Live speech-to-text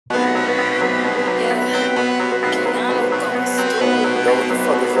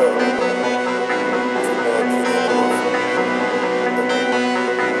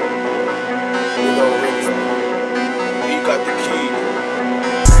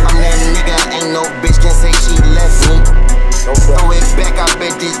Ain't no bitch can say she left me. Throw it back, I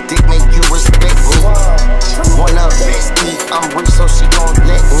bet this dick make you respect me. Wanna best me, I'm rich so she gon'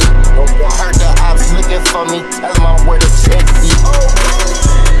 let me. Heard the ops looking for me, tell them I'm where the check be.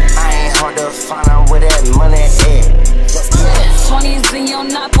 I ain't hard to find out where that money at. 20s in your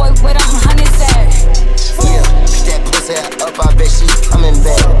knot, boy, where them honeys at? Yeah, pick that pussy up, I bet she coming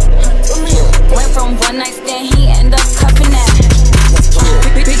back. Yeah. Went from one night stand, he end up cuffing that.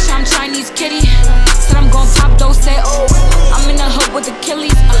 Bitch, I'm Chinese kitty. Said I'm gon' top those, say oh. I'm in the hood with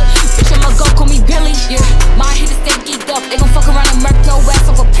Achilles. Bitch, I'ma go, call me Billy. Yeah, my hitters stay geeked up. They gon' fuck around and murk your ass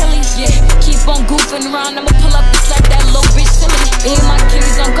over Pilly. Yeah, keep on goofing around. I'ma pull up and slap that little bitch silly. Me and my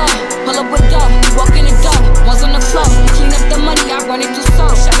kitties on go. Pull up with dough, walk in the door. One's on the floor. Clean up the money, I run it through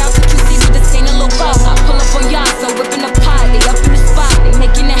soul. Shout out to QC with the stain a little ball. I pull up on y'all, so whipping the pot. They up in the spot, they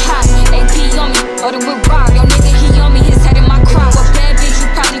making it hot. AP on me, order with Rob. Yo nigga, he on me, his head in my crop. A bad bitch, you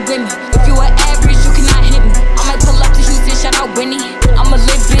probably with me. If you an average, you cannot hit me. I might pull up to Houston, shout out Winnie. I'm a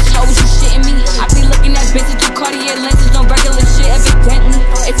lit bitch, hoes, you shitting me. I be looking at bitches through Cartier lenses, no regular shit evidently.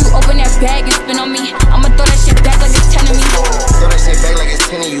 If you open that bag and spin on me, I'ma throw that shit back like it's 10 of me. Throw that shit back like it's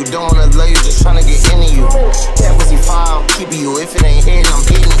 10 of you. Don't wanna love you, just tryna get into you. That pussy fire, I'm keeping you. If it ain't hitting, I'm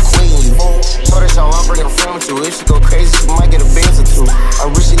hitting the queen you. Throw that shit, I'm bringing a friend with you. If she go crazy, she might get a Benz or two. A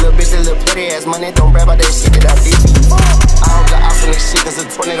risky little bitch, that little petty ass money. Don't rap about that shit that I did to you. I don't got off in this shit, cause a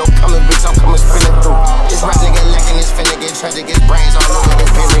tornado coming, bitch, I'm coming spinning through. This rap nigga lacking, this finna get tragic, his brains all over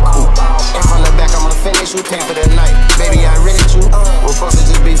this Bentley coupe. And from the back, I'ma finish, you came for the night. Baby, I rented you. We're supposed to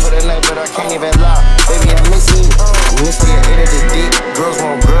just be for the night, but I can't even lie. Baby, I miss you. Miss me, I ate of the dick. Girls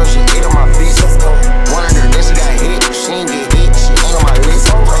want girls, she ate on my bitch. Wanted her, then she got hit. She ain't get hit, she ain't on my list.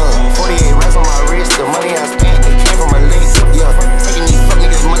 48 racks on my wrist, the money I spent, it came from my legs. Yeah, taking these fuck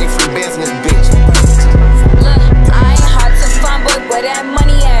niggas money, free bands in this bitch. Look, I ain't hard to find, boy, where that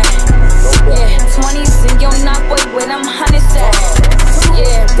money at? Yeah, 20s in your knot, boy, where them honeys at?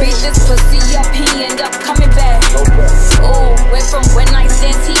 Yeah, breathe this pussy up, he end up coming back. Ooh, went from one night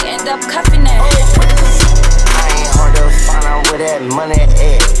stands, he end up cuffing that. I ain't hard to find out where that money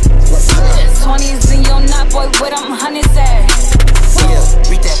at. 20s in your knot, boy, where them honeys at? Yeah,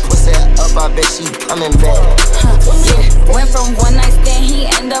 beat that pussy up, I bet she coming back.